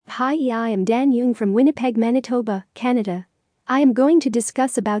Hi, I am Dan Yung from Winnipeg, Manitoba, Canada. I am going to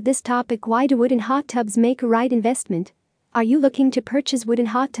discuss about this topic: why do wooden hot tubs make a right investment? Are you looking to purchase wooden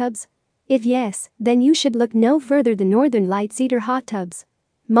hot tubs? If yes, then you should look no further than Northern Light Cedar hot tubs.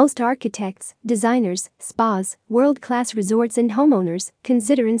 Most architects, designers, spas, world-class resorts and homeowners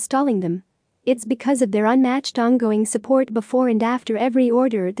consider installing them. It's because of their unmatched ongoing support before and after every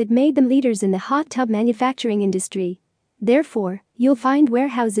order that made them leaders in the hot tub manufacturing industry. Therefore, you'll find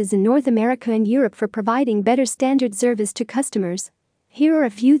warehouses in North America and Europe for providing better standard service to customers. Here are a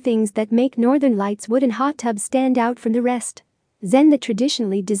few things that make Northern Lights wooden hot tubs stand out from the rest. The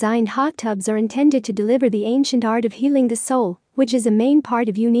traditionally designed hot tubs are intended to deliver the ancient art of healing the soul, which is a main part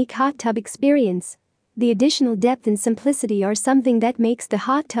of unique hot tub experience. The additional depth and simplicity are something that makes the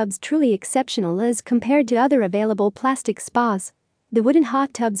hot tubs truly exceptional as compared to other available plastic spas. The wooden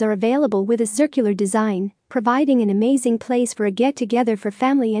hot tubs are available with a circular design, providing an amazing place for a get-together for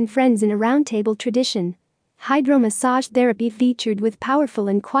family and friends in a roundtable tradition. Hydro-massage therapy featured with powerful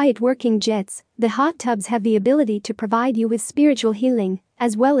and quiet working jets, the hot tubs have the ability to provide you with spiritual healing,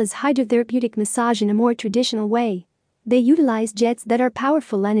 as well as hydrotherapeutic massage in a more traditional way. They utilize jets that are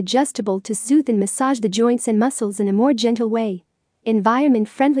powerful and adjustable to soothe and massage the joints and muscles in a more gentle way.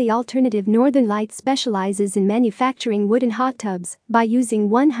 Environment-friendly alternative: Northern Lights specializes in manufacturing wooden hot tubs by using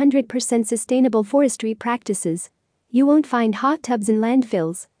 100% sustainable forestry practices. You won't find hot tubs in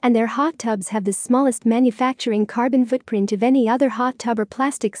landfills, and their hot tubs have the smallest manufacturing carbon footprint of any other hot tub or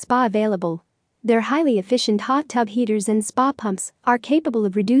plastic spa available. Their highly efficient hot tub heaters and spa pumps are capable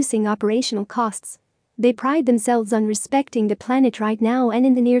of reducing operational costs. They pride themselves on respecting the planet right now and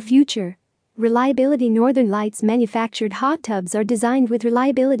in the near future. Reliability: Northern Lights manufactured hot tubs are designed with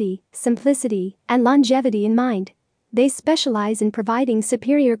reliability, simplicity, and longevity in mind. They specialize in providing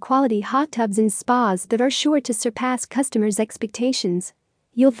superior quality hot tubs in spas that are sure to surpass customers' expectations.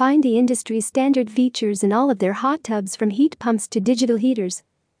 You'll find the industry standard features in all of their hot tubs, from heat pumps to digital heaters.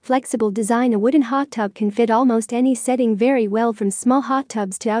 Flexible design: a wooden hot tub can fit almost any setting very well, from small hot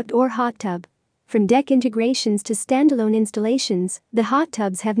tubs to outdoor hot tub. From deck integrations to standalone installations, the hot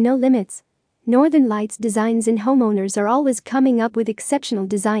tubs have no limits. Northern Lights designs and homeowners are always coming up with exceptional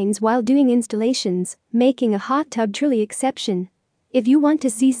designs while doing installations, making a hot tub truly exception. If you want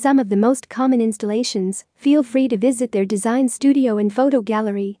to see some of the most common installations, feel free to visit their design studio and photo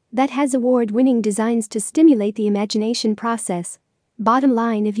gallery that has award-winning designs to stimulate the imagination process. Bottom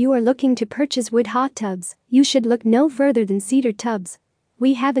line: if you are looking to purchase wood hot tubs, you should look no further than Cedar Tubs.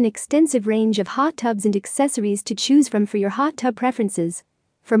 We have an extensive range of hot tubs and accessories to choose from for your hot tub preferences.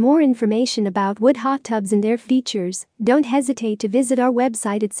 For more information about wood hot tubs and their features, don't hesitate to visit our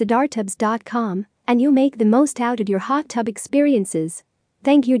website at cedartubs.com, and you'll make the most out of your hot tub experiences.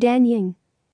 Thank you, Dan Yung.